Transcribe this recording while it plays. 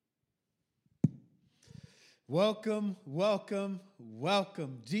Welcome, welcome,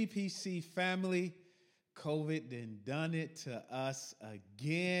 welcome, GPC family. COVID done it to us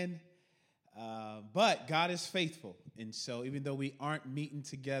again, but God is faithful. And so even though we aren't meeting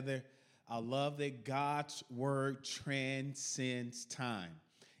together, I love that God's word transcends time.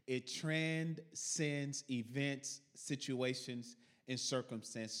 It transcends events, situations, and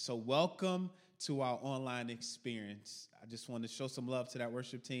circumstances. So welcome to our online experience. I just want to show some love to that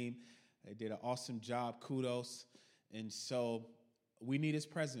worship team. They did an awesome job. Kudos. And so we need his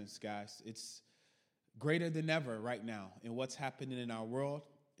presence, guys. It's greater than ever right now in what's happening in our world.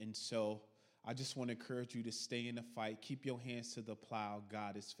 And so I just want to encourage you to stay in the fight. Keep your hands to the plow.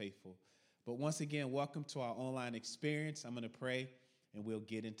 God is faithful. But once again, welcome to our online experience. I'm going to pray and we'll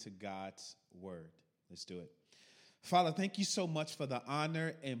get into God's word. Let's do it. Father, thank you so much for the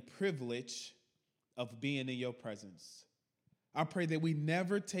honor and privilege of being in your presence. I pray that we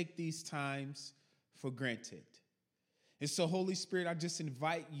never take these times for granted. And so, Holy Spirit, I just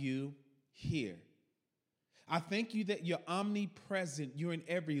invite you here. I thank you that you're omnipresent. You're in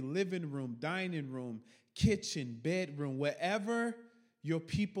every living room, dining room, kitchen, bedroom, wherever your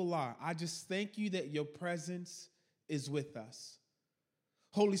people are. I just thank you that your presence is with us.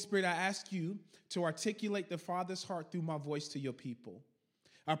 Holy Spirit, I ask you to articulate the Father's heart through my voice to your people.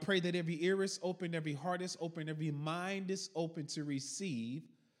 I pray that every ear is open, every heart is open, every mind is open to receive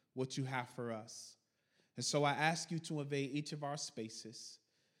what you have for us. And so I ask you to invade each of our spaces.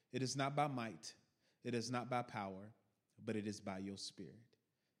 It is not by might, it is not by power, but it is by your Spirit.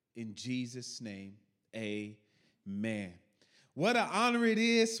 In Jesus' name, amen. What an honor it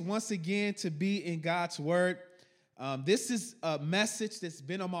is once again to be in God's word. This is a message that's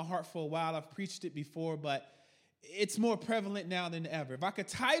been on my heart for a while. I've preached it before, but it's more prevalent now than ever. If I could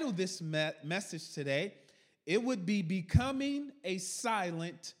title this message today, it would be Becoming a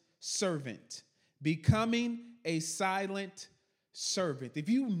Silent Servant. Becoming a Silent Servant. If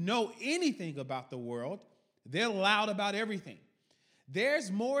you know anything about the world, they're loud about everything.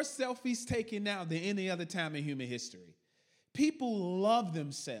 There's more selfies taken now than any other time in human history. People love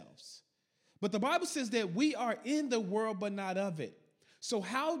themselves. But the Bible says that we are in the world, but not of it. So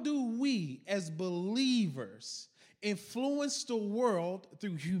how do we as believers influence the world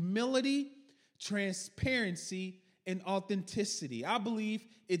through humility, transparency, and authenticity? I believe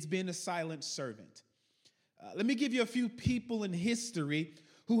it's being a silent servant. Let me give you a few people in history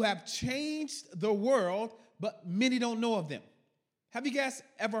who have changed the world, but many don't know of them. Have you guys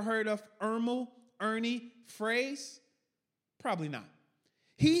ever heard of Ernie Fraze? Probably not.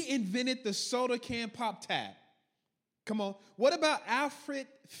 He invented the soda can pop tab. Come on. What about Alfred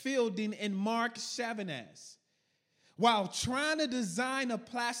Fielding and Mark Chavanez? While trying to design a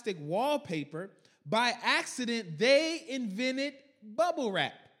plastic wallpaper, by accident, they invented bubble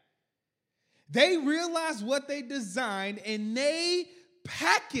wrap. They realized what they designed and they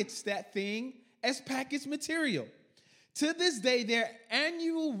packaged that thing as packaged material. To this day, their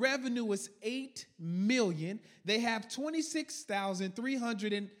annual revenue is $8 million. They have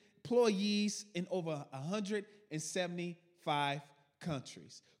 26,300 employees in over 175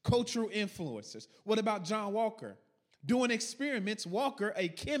 countries. Cultural influencers. What about John Walker? Doing experiments, Walker, a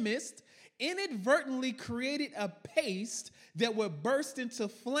chemist, inadvertently created a paste that would burst into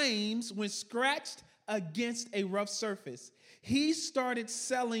flames when scratched against a rough surface. He started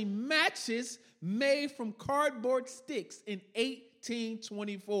selling matches made from cardboard sticks in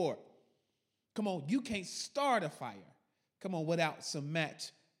 1824. Come on, you can't start a fire, without some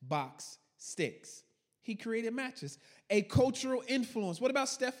matchbox sticks. He created matches. A cultural influence. What about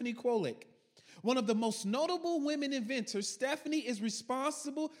Stephanie Kwolek? One of the most notable women inventors, Stephanie is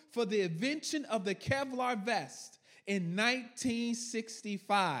responsible for the invention of the Kevlar vest in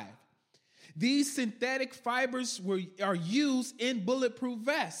 1965. These synthetic fibers are used in bulletproof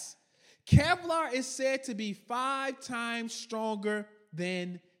vests. Kevlar is said to be 5 times stronger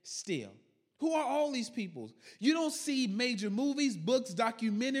than steel. Who are all these people? You don't see major movies, books,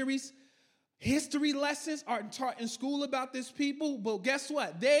 documentaries, history lessons aren't taught in school about these people, but guess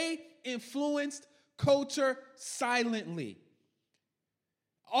what? They influenced culture silently.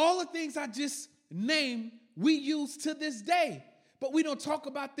 All the things I just named, we use to this day, but we don't talk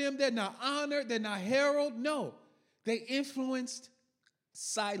about them. They're not honored. They're not heralded. No, they influenced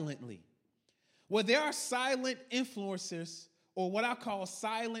silently. Well, there are silent influencers, or what I call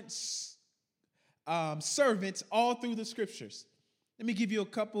silent servants, all through the scriptures. Let me give you a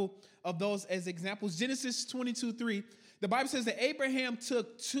couple of those as examples. Genesis 22:3, the Bible says that Abraham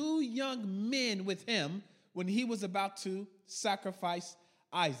took 2 young men with him when he was about to sacrifice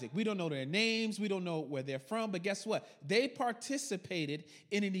Isaac. We don't know their names. We don't know where they're from. But guess what? They participated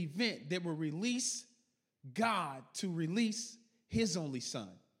in an event that will release God to release his only son.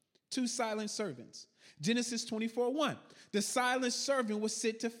 Two silent servants. Genesis 24:1. The silent servant was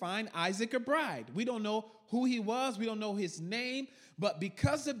sent to find Isaac a bride. We don't know who he was. We don't know his name. But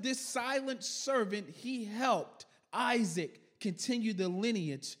because of this silent servant, he helped Isaac continue the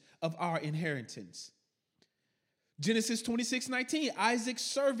lineage of our inheritance. Genesis 26:19. Isaac's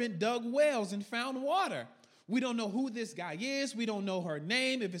servant dug wells and found water. We don't know who this guy is. We don't know her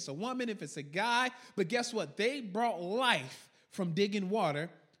name, if it's a woman, if it's a guy. But guess what? They brought life from digging water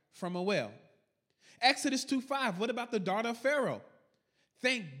from a well. Exodus 2:5. What about the daughter of Pharaoh?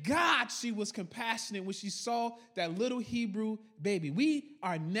 Thank God she was compassionate when she saw that little Hebrew baby. We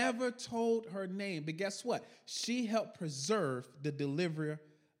are never told her name, but guess what? She helped preserve the deliverer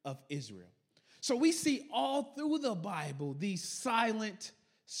of Israel. So we see all through the Bible these silent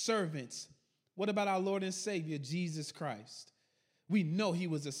servants. What about our Lord and Savior, Jesus Christ? We know he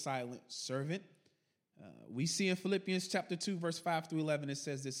was a silent servant. We see in Philippians chapter 2, verse 5 through 11, it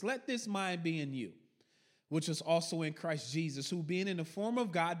says this: let this mind be in you, which was also in Christ Jesus, who being in the form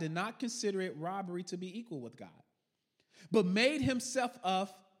of God did not consider it robbery to be equal with God, but made himself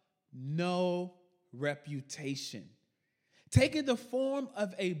of no reputation, taking the form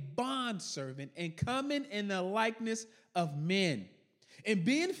of a bondservant and coming in the likeness of men. And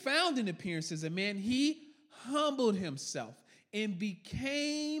being found in appearance as a man, he humbled himself and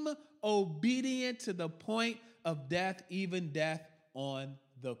became obedient to the point of death, even death on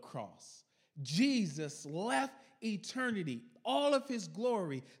the cross. Jesus left eternity, all of his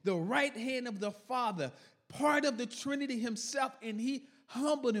glory, the right hand of the Father, part of the Trinity himself, and he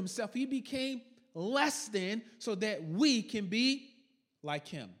humbled himself. He became less than so that we can be like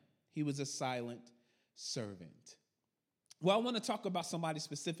him. He was a silent servant. Well, I want to talk about somebody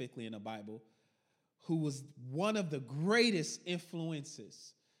specifically in the Bible who was one of the greatest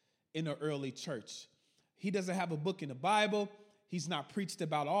influences in the early church. He doesn't have a book in the Bible. He's not preached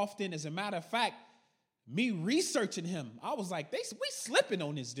about often. As a matter of fact, me researching him, I was like, we slipping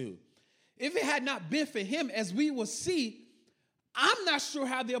on this dude. If it had not been for him, as we will see, I'm not sure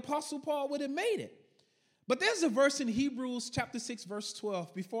how the Apostle Paul would have made it. But there's a verse in Hebrews chapter 6, verse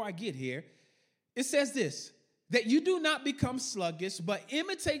 12, before I get here. It says this: that you do not become sluggish, but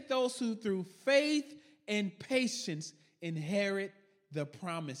imitate those who through faith and patience inherit the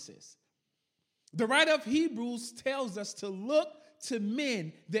promises. The writer of Hebrews tells us to look to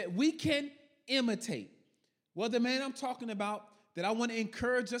men that we can imitate. Well, the man I'm talking about that I want to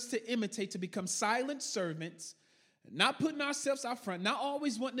encourage us to imitate, to become silent servants, not putting ourselves out front, not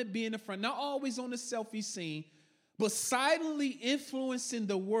always wanting to be in the front, not always on the selfie scene, but silently influencing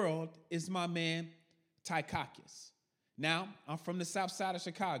the world, is my man, Tychicus. Now, I'm from the south side of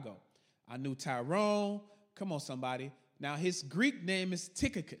Chicago. I knew Tyrone. Come on, somebody. Now, his Greek name is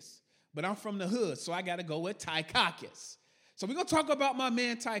Tychicus, but I'm from the hood, so I got to go with Tychicus. So we're going to talk about my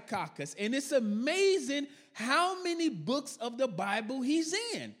man Tychicus, and it's amazing how many books of the Bible he's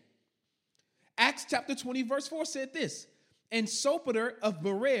in. Acts chapter 20, verse 4 said this: and Sopater of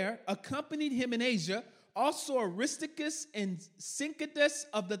Berea accompanied him in Asia, also Aristarchus and Syncritus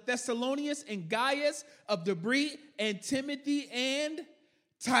of the Thessalonians, and Gaius of Debris, and Timothy and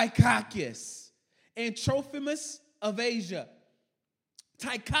Tychicus, and Trophimus of Asia.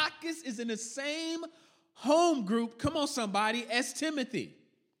 Tychicus is in the same home group, come on somebody, as Timothy.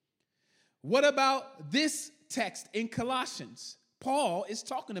 What about this text in Colossians? Paul is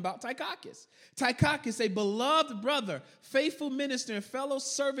talking about Tychicus. Tychicus, a beloved brother, faithful minister, and fellow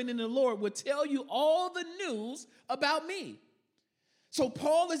servant in the Lord, will tell you all the news about me. So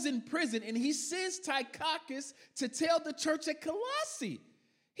Paul is in prison, and he sends Tychicus to tell the church at Colossae.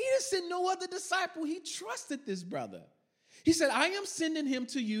 He didn't send no other disciple. He trusted this brother. He said, I am sending him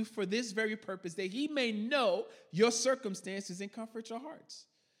to you for this very purpose, that he may know your circumstances and comfort your hearts.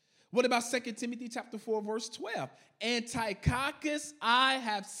 What about 2 Timothy chapter 4, verse 12? And Tychicus I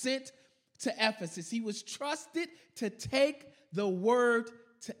have sent to Ephesus. He was trusted to take the word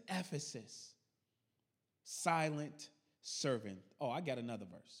to Ephesus. Silent servant. Oh, I got another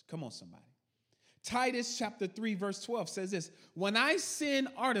verse. Come on, somebody. Titus chapter 3, verse 12 says this: when I send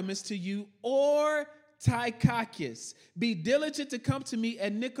Artemis to you, or Tychicus, be diligent to come to me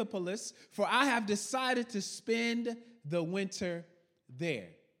at Nicopolis, for I have decided to spend the winter there.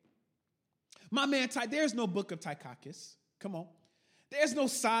 My man, there's no book of Tychicus. Come on. There's no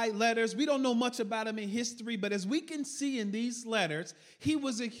side letters. We don't know much about him in history, but as we can see in these letters, he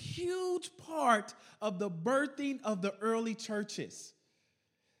was a huge part of the birthing of the early churches.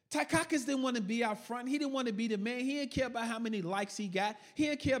 Tychicus didn't want to be out front. He didn't want to be the man. He didn't care about how many likes he got. He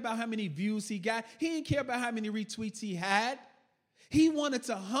didn't care about how many views he got. He didn't care about how many retweets he had. He wanted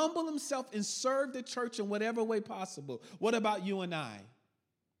to humble himself and serve the church in whatever way possible. What about you and I?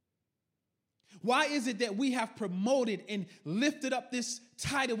 Why is it that we have promoted and lifted up this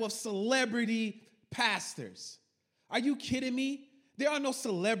title of celebrity pastors? Are you kidding me? There are no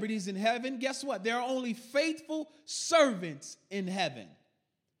celebrities in heaven. Guess what? There are only faithful servants in heaven.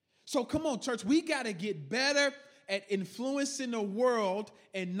 So come on, church, we got to get better at influencing the world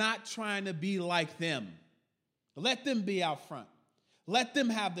and not trying to be like them. Let them be out front. Let them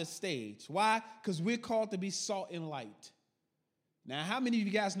have the stage. Why? Because we're called to be salt and light. Now, how many of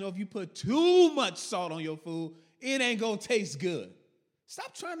you guys know if you put too much salt on your food, it ain't going to taste good?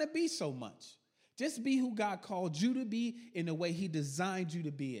 Stop trying to be so much. Just be who God called you to be in the way he designed you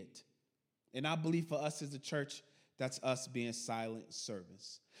to be it. And I believe for us as a church, that's us being silent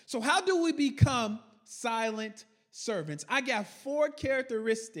servants. So how do we become silent servants? I got 4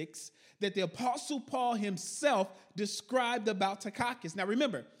 characteristics that the Apostle Paul himself described about Tychicus. Now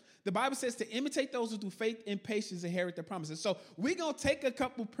remember, the Bible says to imitate those who through faith and patience inherit the promises. So we're going to take a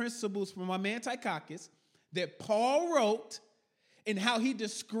couple principles from my man Tychicus that Paul wrote and how he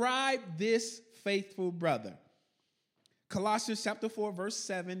described this faithful brother. Colossians chapter 4, verse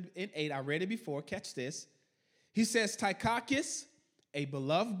 7 and 8. I read it before. Catch this. He says, Tychicus, a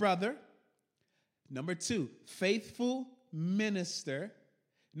beloved brother. Number 2, faithful minister.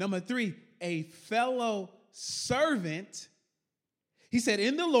 Number 3, a fellow servant. He said,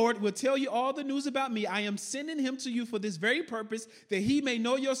 in the Lord will tell you all the news about me. I am sending him to you for this very purpose, that he may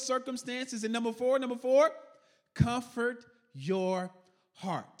know your circumstances. And number 4, comfort your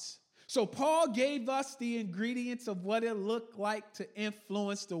hearts. So Paul gave us the ingredients of what it looked like to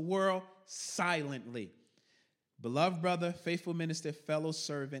influence the world silently. Beloved brother, faithful minister, fellow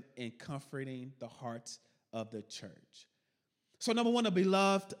servant, and comforting the hearts of the church. So number 1, a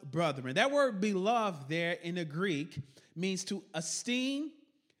beloved brethren. That word beloved there in the Greek means to esteem,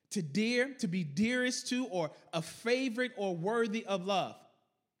 to dear, to be dearest to, or a favorite or worthy of love.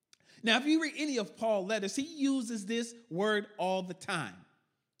 Now, if you read any of Paul's letters, he uses this word all the time,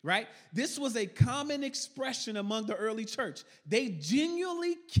 right? This was a common expression among the early church. They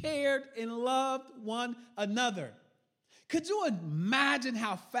genuinely cared and loved one another. Could you imagine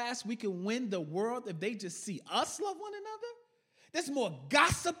how fast we could win the world if they just see us love one another? There's more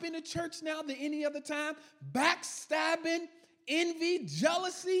gossip in the church now than any other time. Backstabbing, envy,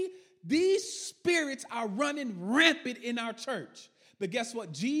 jealousy. These spirits are running rampant in our church. But guess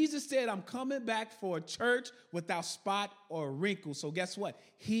what? Jesus said, I'm coming back for a church without spot or wrinkle. So guess what?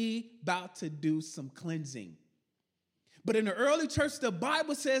 He about to do some cleansing. But in the early church, the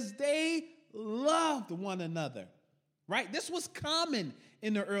Bible says they loved one another, right? This was common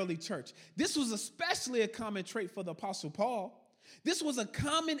in the early church. This was especially a common trait for the Apostle Paul. This was a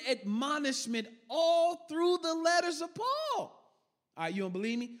common admonishment all through the letters of Paul. All right, you don't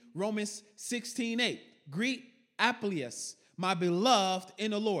believe me? Romans 16:8. Greet Appius, my beloved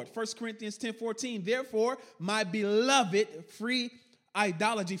in the Lord. 1 Corinthians 10:14. Therefore, my beloved, free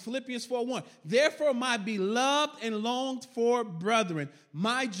idolatry. Philippians 4:1. Therefore, my beloved and longed for brethren,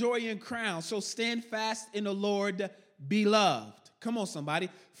 my joy and crown. So stand fast in the Lord, beloved. Come on, somebody.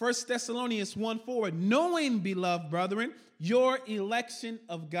 1 Thessalonians 1:4. Knowing, beloved brethren, your election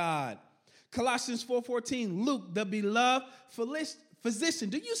of God. Colossians 4:14. Luke, the beloved physician.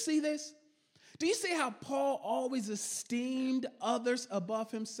 Do you see this? Do you see how Paul always esteemed others above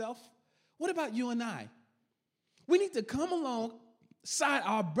himself? What about you and I? We need to come alongside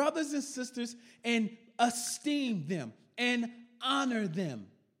our brothers and sisters and esteem them and honor them.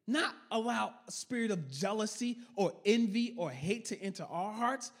 Not allow a spirit of jealousy or envy or hate to enter our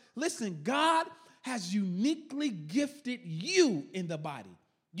hearts. Listen, God has uniquely gifted you in the body.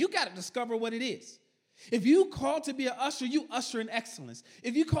 You got to discover what it is. If you called to be an usher, you usher in excellence.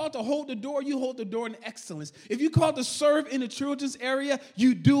 If you called to hold the door, you hold the door in excellence. If you called to serve in the children's area,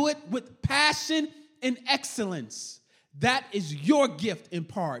 you do it with passion and excellence. That is your gift and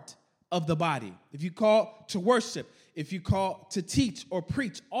part of the body. If you call to worship, if you call to teach or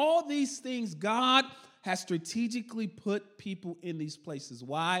preach, all these things, God has strategically put people in these places.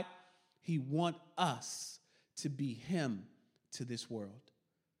 Why? He wants us to be him to this world.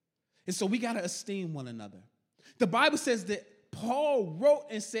 And so we got to esteem one another. The Bible says that Paul wrote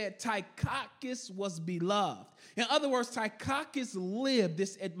and said Tychicus was beloved. In other words, Tychicus lived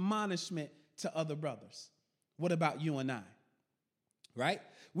this admonishment to other brothers. What about you and I? Right?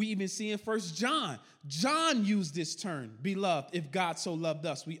 We even see in 1 John. John used this term, beloved. If God so loved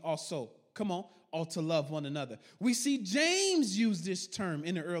us, we also, ought to love one another. We see James use this term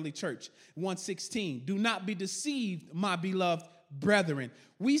in the early church, 1:16. Do not be deceived, my beloved brethren.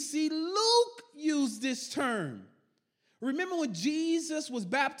 We see Luke use this term, Remember when Jesus was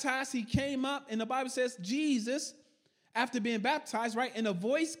baptized, he came up, and the Bible says Jesus, after being baptized, right, and a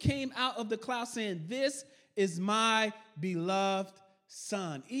voice came out of the cloud saying, "This is my beloved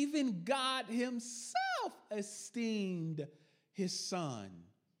Son." Even God himself esteemed his Son.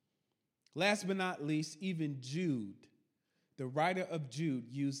 Last but not least, even Jude, the writer of Jude,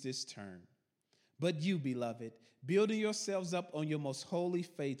 used this term. "But you, beloved, building yourselves up on your most holy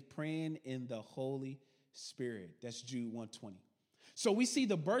faith, praying in the Holy Spirit." That's Jude 1:20. So we see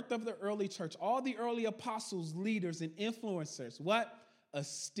the birth of the early church. All the early apostles, leaders, and influencers, what?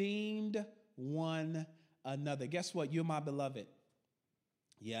 Esteemed one another. Guess what? You're my beloved.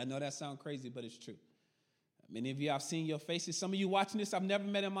 Yeah, I know that sounds crazy, but it's true. Many of you, I've seen your faces. Some of you watching this, I've never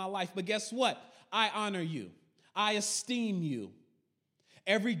met in my life. But guess what? I honor you. I esteem you.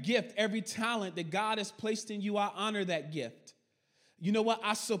 Every gift, every talent that God has placed in you, I honor that gift. You know what?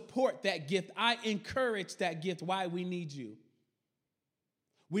 I support that gift. I encourage that gift. Why? We need you.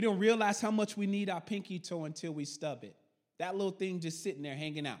 We don't realize how much we need our pinky toe until we stub it. That little thing just sitting there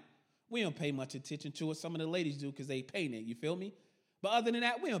hanging out. We don't pay much attention to it. Some of the ladies do because they paint it. You feel me? But other than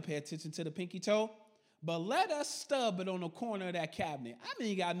that, we don't pay attention to the pinky toe. But let us stub it on the corner of that cabinet. I mean,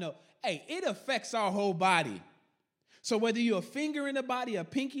 you got to know, hey, it affects our whole body. So whether you're a finger in the body, a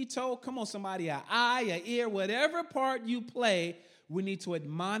pinky toe, come on, somebody, an eye, an ear, whatever part you play, we need to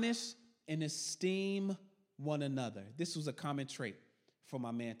admonish and esteem one another. This was a common trait for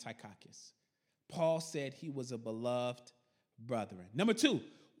my man Tychicus. Paul said he was a beloved brethren. Number two,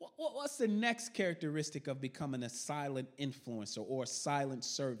 what's the next characteristic of becoming a silent influencer or a silent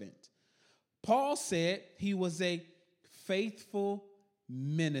servant? Paul said he was a faithful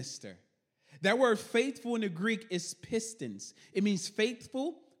minister. That word faithful in the Greek is pistis. It means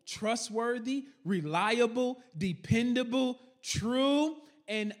faithful, trustworthy, reliable, dependable, true,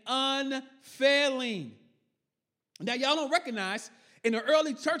 and unfailing. Now, y'all don't recognize, in the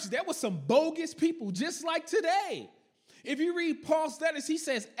early church, there were some bogus people just like today. If you read Paul's letters, he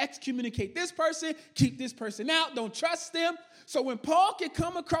says, excommunicate this person, keep this person out, don't trust them. So when Paul can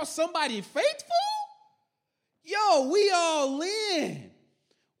come across somebody faithful, yo, we all in.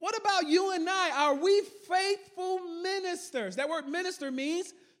 What about you and I? Are we faithful ministers? That word minister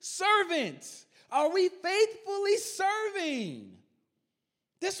means servants. Are we faithfully serving?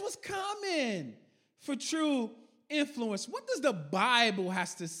 This was common for true influence. What does the Bible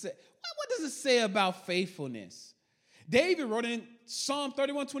has to say? What does it say about faithfulness? David wrote in Psalm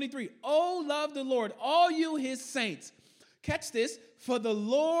 31:23, "Oh, love the Lord, all you his saints." Catch this. "For the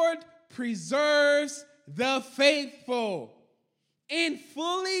Lord preserves the faithful and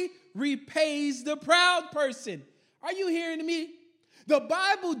fully repays the proud person." Are you hearing me? The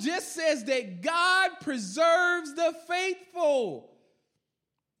Bible just says that God preserves the faithful.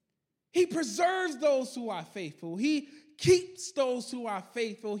 He preserves those who are faithful. He keeps those who are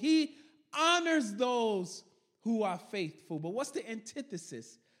faithful. He honors those who are faithful. But what's the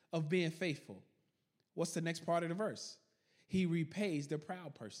antithesis of being faithful? What's the next part of the verse? He repays the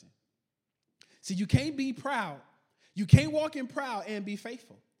proud person. See, you can't be proud. You can't walk in proud and be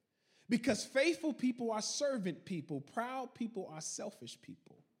faithful. Because faithful people are servant people. Proud people are selfish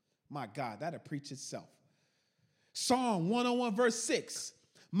people. My God, that'll preach itself. Psalm 101 verse 6.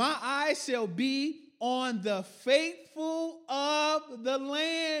 "My eyes shall be on the faithful of the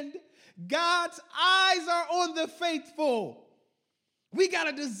land." God's eyes are on the faithful. We got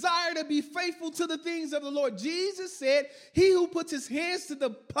a desire to be faithful to the things of the Lord. Jesus said, "He who puts his hands to the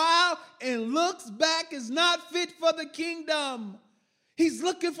plow and looks back is not fit for the kingdom." He's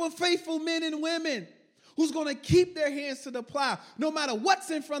looking for faithful men and women who's going to keep their hands to the plow. No matter what's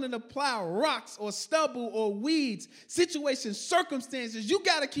in front of the plow, rocks or stubble or weeds, situations, circumstances, you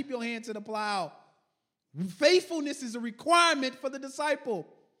got to keep your hand to the plow. Faithfulness is a requirement for the disciple.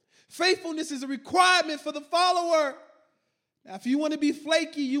 Faithfulness is a requirement for the follower. Now, if you want to be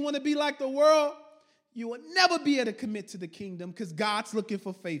flaky, you want to be like the world, you will never be able to commit to the kingdom because God's looking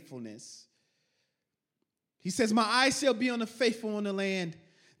for faithfulness. He says, "My eyes shall be on the faithful in the land,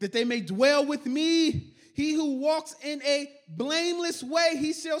 that they may dwell with me. He who walks in a blameless way,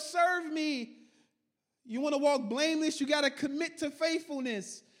 he shall serve me." You want to walk blameless, you got to commit to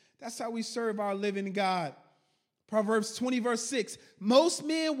faithfulness. That's how we serve our living God. Proverbs 20 verse 6, "Most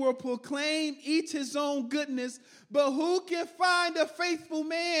men will proclaim each his own goodness, but who can find a faithful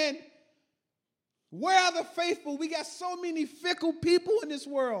man?" Where are the faithful? We got so many fickle people in this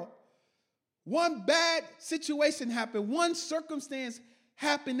world. One bad situation happened, one circumstance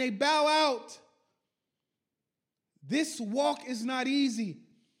happened, they bow out. This walk is not easy.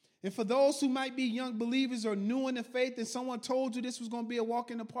 And for those who might be young believers or new in the faith and someone told you this was going to be a walk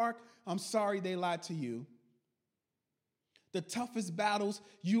in the park, I'm sorry they lied to you. The toughest battles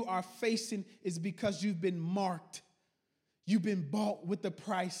you are facing is because you've been marked. You've been bought with the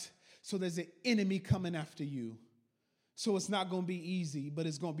price. So there's an enemy coming after you. So it's not going to be easy, but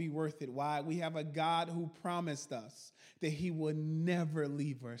it's going to be worth it. Why? We have a God who promised us that he will never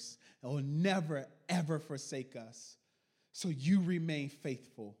leave us or never, ever forsake us. So you remain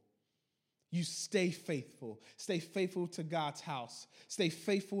faithful. You stay faithful. Stay faithful to God's house. Stay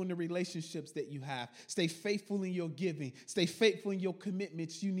faithful in the relationships that you have. Stay faithful in your giving. Stay faithful in your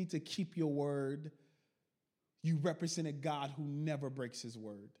commitments. You need to keep your word. You represent a God who never breaks his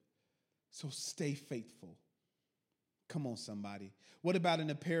word. So stay faithful. Come on, somebody. What about in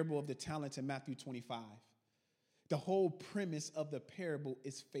the parable of the talents in Matthew 25? The whole premise of the parable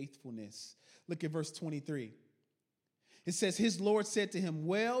is faithfulness. Look at verse 23. It says, his Lord said to him,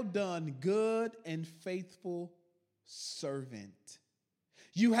 well done, good and faithful servant.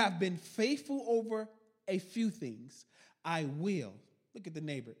 You have been faithful over a few things. I will. Look at the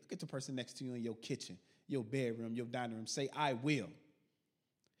neighbor. Look at the person next to you in your kitchen, your bedroom, your dining room. Say, I will.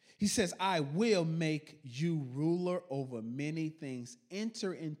 He says, I will make you ruler over many things.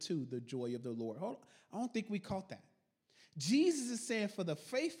 Enter into the joy of the Lord. Hold on. I don't think we caught that. Jesus is saying for the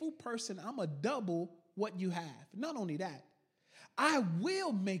faithful person, I'm going to double what you have. Not only that, I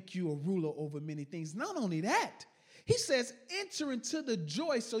will make you a ruler over many things. Not only that, he says, enter into the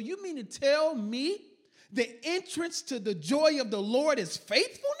joy. So you mean to tell me the entrance to the joy of the Lord is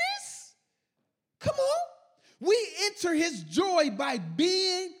faithfulness? Come on. We enter his joy by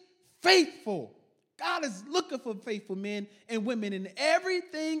being faithful. God is looking for faithful men and women, and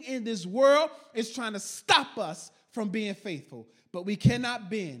everything in this world is trying to stop us from being faithful. But we cannot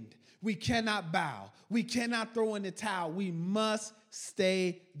bend. We cannot bow. We cannot throw in the towel. We must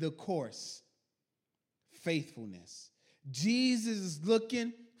stay the course. Faithfulness. Jesus is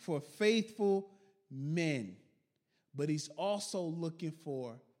looking for faithful men, but he's also looking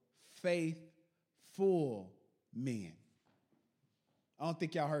for faithful men. I don't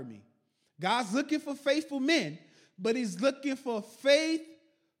think y'all heard me. God's looking for faithful men, but he's looking for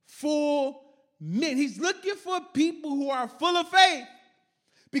faithful men. He's looking for people who are full of faith.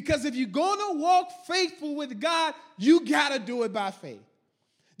 Because if you're going to walk faithful with God, you got to do it by faith.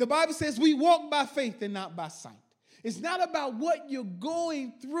 The Bible says we walk by faith and not by sight. It's not about what you're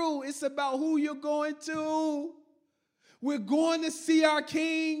going through. It's about who you're going to. We're going to see our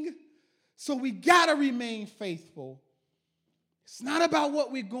King, so we got to remain faithful. It's not about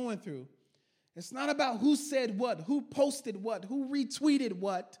what we're going through. It's not about who said what, who posted what, who retweeted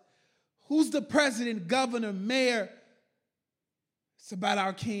what, who's the president, governor, mayor. It's about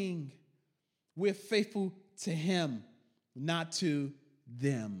our King. We're faithful to him, not to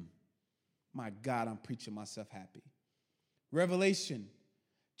them. My God, I'm preaching myself happy. Revelation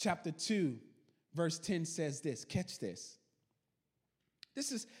chapter 2, verse 10 says this. Catch this.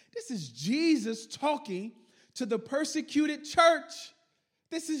 This is Jesus talking to the persecuted church.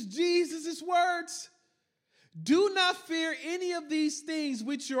 This is Jesus' words. Do not fear any of these things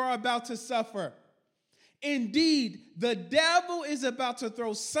which you are about to suffer. Indeed, the devil is about to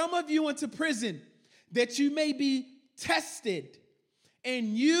throw some of you into prison that you may be tested,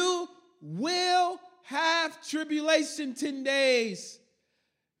 and you will have tribulation 10 days.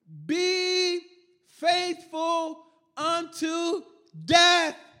 Be faithful unto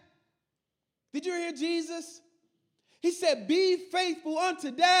death. Did you hear Jesus? He said, be faithful unto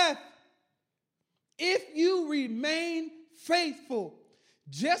death. If you remain faithful,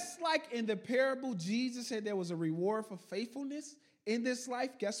 just like in the parable, Jesus said there was a reward for faithfulness in this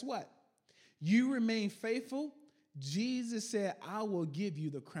life. Guess what? You remain faithful. Jesus said, I will give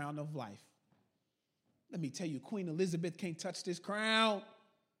you the crown of life. Let me tell you, Queen Elizabeth can't touch this crown.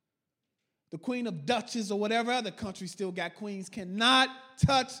 The Queen of Duchess or whatever other country still got queens cannot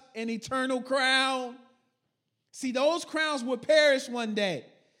touch an eternal crown. See, those crowns will perish one day.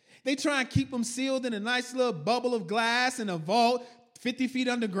 They try and keep them sealed in a nice little bubble of glass in a vault 50 feet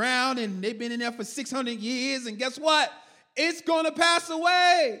underground, and they've been in there for 600 years, and guess what? It's going to pass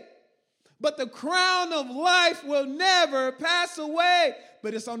away. But the crown of life will never pass away,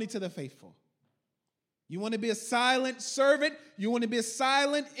 but it's only to the faithful. You want to be a silent servant? You want to be a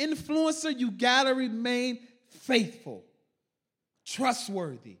silent influencer? You got to remain faithful,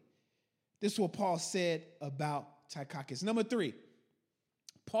 trustworthy. This is what Paul said about Tychicus. Number 3,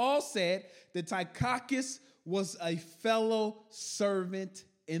 Paul said that Tychicus was a fellow servant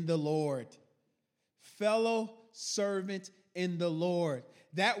in the Lord. Fellow servant in the Lord.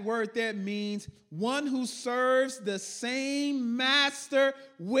 That word there means one who serves the same master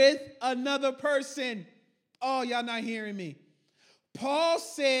with another person. Oh, y'all not hearing me. Paul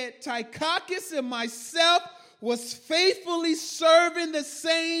said, Tychicus and myself was faithfully serving the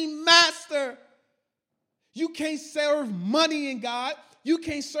same master. You can't serve money in God. You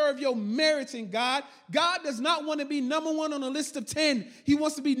can't serve your merits in God. God does not want to be number one on a list of 10. He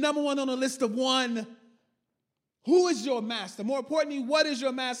wants to be number one on a list of 1. Who is your master? More importantly, what is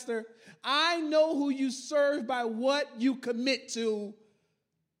your master? I know who you serve by what you commit to.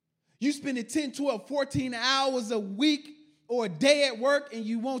 You spend 10, 12, 14 hours a week or a day at work and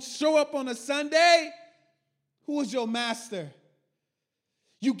you won't show up on a Sunday. Who is your master?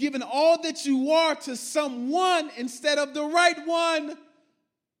 You've given all that you are to someone instead of the right one.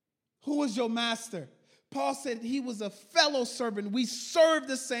 Who is your master? Paul said he was a fellow servant. We serve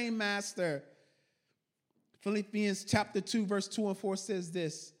the same master. Philippians chapter 2, verse 2 and 4 says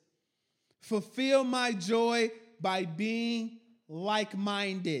this: fulfill my joy by being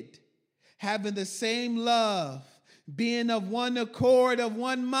like-minded, having the same love, being of one accord, of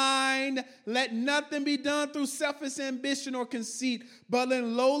one mind. Let nothing be done through selfish ambition or conceit, but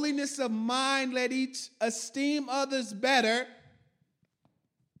in lowliness of mind, let each esteem others better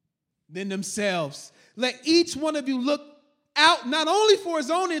than themselves. Let each one of you look out not only for his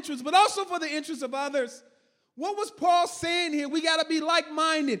own interests, but also for the interests of others. What was Paul saying here? We got to be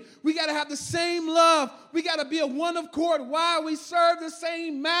like-minded. We got to have the same love. We got to be of one accord. Why? We serve the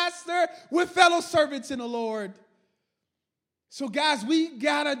same master. We're fellow servants in the Lord. So guys, we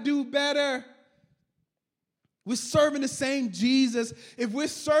got to do better. We're serving the same Jesus. If we're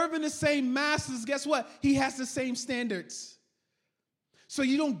serving the same masters, guess what? He has the same standards. So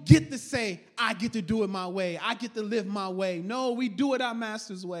you don't get to say, I get to do it my way. I get to live my way. No, we do it our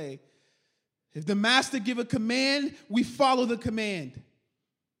master's way. If the master give a command, we follow the command.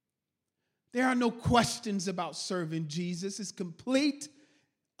 There are no questions about serving Jesus. It's complete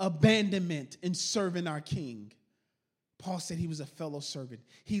abandonment in serving our King. Paul said he was a fellow servant.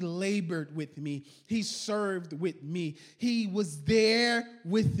 He labored with me. He served with me. He was there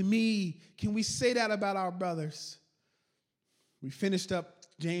with me. Can we say that about our brothers? We finished up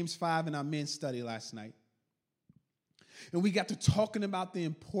James 5 in our men's study last night. And we got to talking about the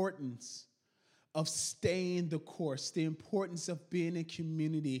importance of staying the course, the importance of being in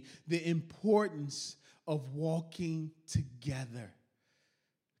community, the importance of walking together.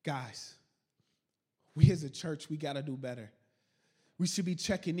 Guys, we as a church, we got to do better. We should be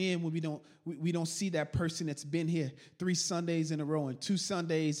checking in when we don't see that person that's been here 3 Sundays in a row and 2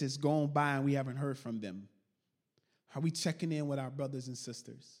 Sundays has gone by and we haven't heard from them. Are we checking in with our brothers and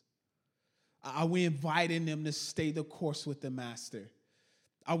sisters? Are we inviting them to stay the course with the master?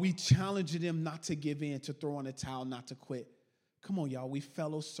 Are we challenging them not to give in, to throw in a towel, not to quit? Come on, y'all. We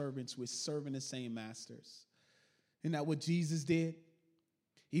fellow servants. We're serving the same masters. Isn't that what Jesus did?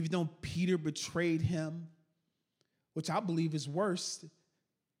 Even though Peter betrayed him, which I believe is worse.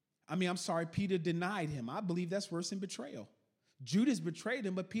 Peter denied him. I believe that's worse than betrayal. Judas betrayed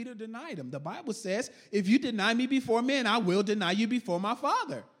him, but Peter denied him. The Bible says, if you deny me before men, I will deny you before my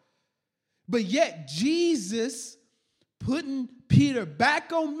Father. But yet Jesus, putting Peter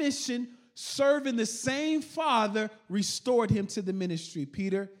back on mission, serving the same Father, restored him to the ministry.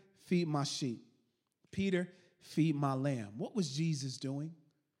 Peter, feed my sheep. Peter, feed my lamb. What was Jesus doing?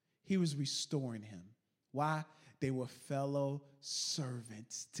 He was restoring him. Why? They were fellow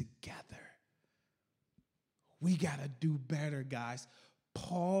servants together. We got to do better, guys.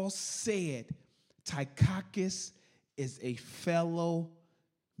 Paul said Tychicus is a fellow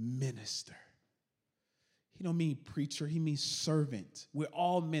minister. He don't mean preacher. He means servant. We're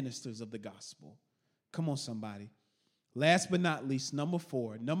all ministers of the gospel. Come on, somebody. Last but not least, number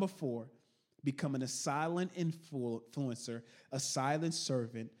four, becoming a silent influencer, a silent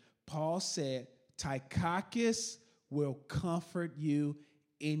servant. Paul said Tychicus will comfort you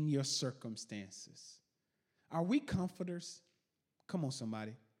in your circumstances. Are we comforters? Come on,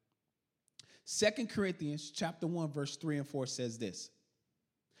 somebody. 2 Corinthians chapter 1, verse 3 and 4 says this: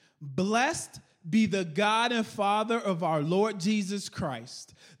 blessed be the God and Father of our Lord Jesus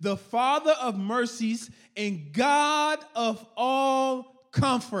Christ, the Father of mercies and God of all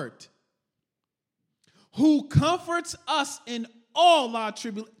comfort, who comforts us in all our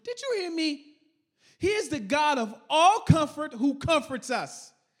tribulation. Did you hear me? He is the God of all comfort who comforts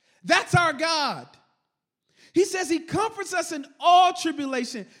us. That's our God. He says he comforts us in all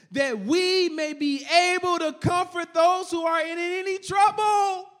tribulation, that we may be able to comfort those who are in any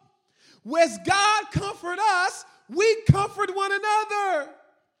trouble. As God comfort us, we comfort one another.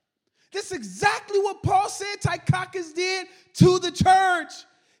 That's exactly what Paul said Tychicus did to the church.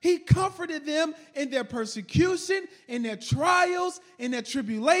 He comforted them in their persecution, in their trials, in their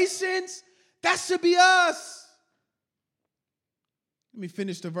tribulations. That should be us. Let me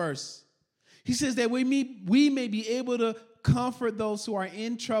finish the verse. He says that we may be able to comfort those who are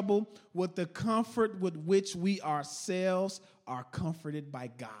in trouble with the comfort with which we ourselves are comforted by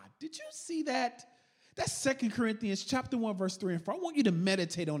God. Did you see that? That's 2 Corinthians chapter 1, verse 3 and 4. I want you to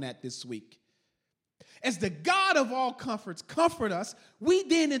meditate on that this week. As the God of all comforts comfort us, we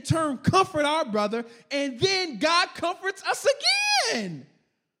then in turn comfort our brother, and then God comforts us again.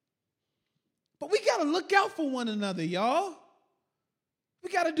 But we got to look out for one another, y'all. We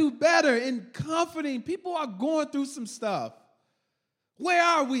got to do better in comforting. People are going through some stuff. Where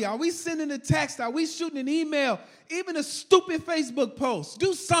are we? Are we sending a text? Are we shooting an email? Even a stupid Facebook post.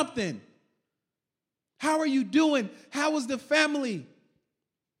 Do something. How are you doing? How is the family?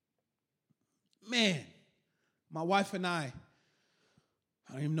 Man, my wife and I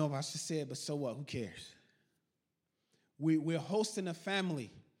don't even know if I should say it, but so what? Who cares? We're hosting a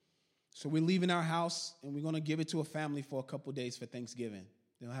family. So we're leaving our house, and we're going to give it to a family for a couple of days for Thanksgiving.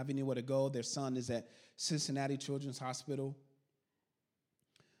 They don't have anywhere to go. Their son is at Cincinnati Children's Hospital.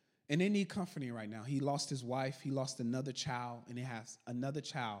 And they need comforting right now. He lost his wife. He lost another child, and he has another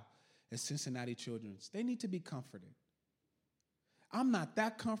child at Cincinnati Children's. They need to be comforted. I'm not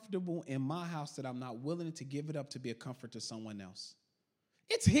that comfortable in my house that I'm not willing to give it up to be a comfort to someone else.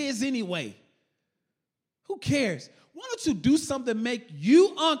 It's his anyway. Who cares? Why don't you do something to make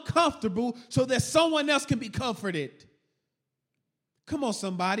you uncomfortable so that someone else can be comforted? Come on,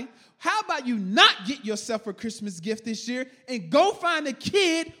 somebody. How about you not get yourself a Christmas gift this year and go find a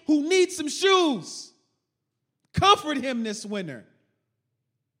kid who needs some shoes? Comfort him this winter.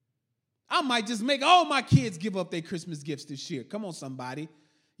 I might just make all my kids give up their Christmas gifts this year. Come on, somebody.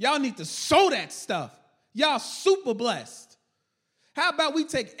 Y'all need to sow that stuff. Y'all super blessed. How about we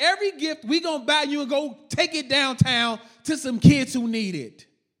take every gift we going to buy you and go take it downtown to some kids who need it?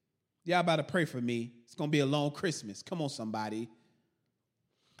 Y'all about to pray for me. It's going to be a long Christmas. Come on, somebody.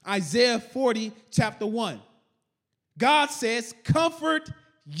 Isaiah 40, chapter 1. God says, comfort,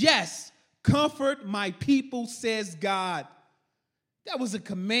 yes, comfort my people, says God. That was a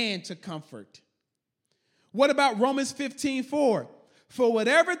command to comfort. What about Romans 15:4? For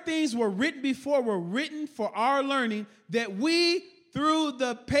whatever things were written before were written for our learning, that we, through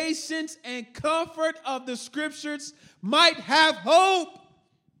the patience and comfort of the scriptures, might have hope.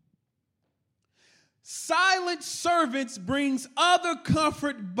 Silent servants brings other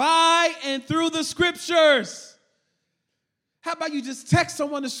comfort by and through the scriptures. How about you just text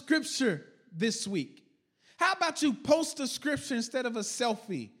someone a scripture this week? How about you post a scripture instead of a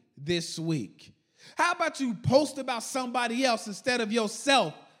selfie this week? How about you post about somebody else instead of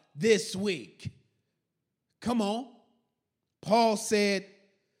yourself this week? Come on. Paul said,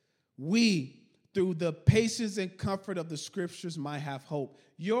 we, through the patience and comfort of the scriptures, might have hope.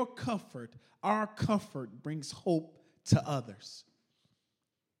 Your comfort, our comfort, brings hope to others.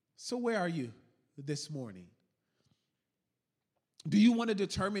 So where are you this morning? Do you want to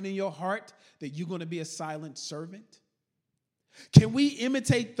determine in your heart that you're going to be a silent servant? Can we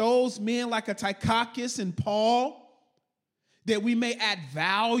imitate those men like a Tychicus and Paul, that we may add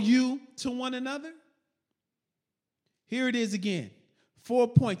value to one another? Here it is again. 4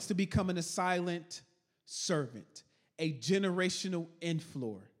 points to becoming a silent servant, a generational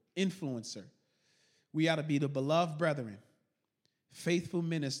influencer. We ought to be the beloved brethren, faithful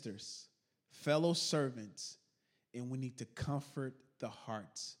ministers, fellow servants, and we need to comfort the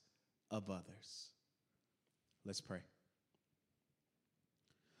hearts of others. Let's pray.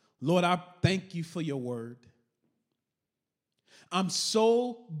 Lord, I thank you for your word. I'm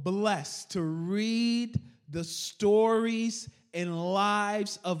so blessed to read the stories and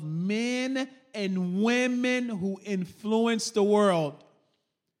lives of men and women who influenced the world.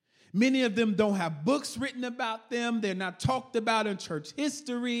 Many of them don't have books written about them. They're not talked about in church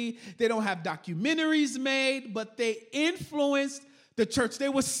history. They don't have documentaries made, but they influenced the church. They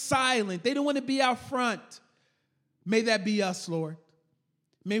were silent. They didn't want to be out front. May that be us, Lord.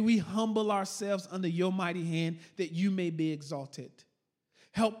 May we humble ourselves under your mighty hand that you may be exalted.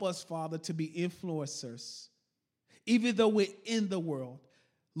 Help us, Father, to be influencers. Even though we're in the world,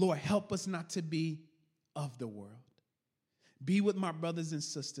 Lord, help us not to be of the world. Be with my brothers and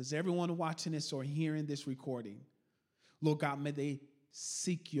sisters, everyone watching this or hearing this recording. Lord God, may they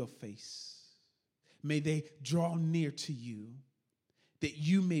seek your face. May they draw near to you, that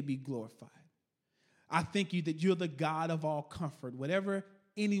you may be glorified. I thank you that you're the God of all comfort. Whatever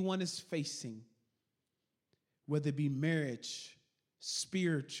anyone is facing, whether it be marriage,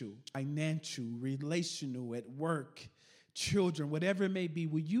 spiritual, financial, relational, at work, children, whatever it may be,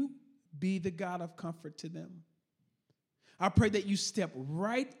 will you be the God of comfort to them? I pray that you step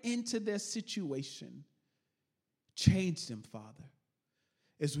right into their situation. Change them, Father.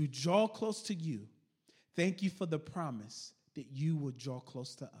 as we draw close to you, thank you for the promise that you will draw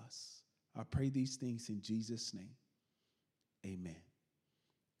close to us. I pray these things in Jesus' name. Amen.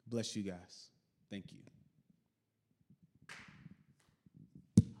 Bless you guys. Thank you.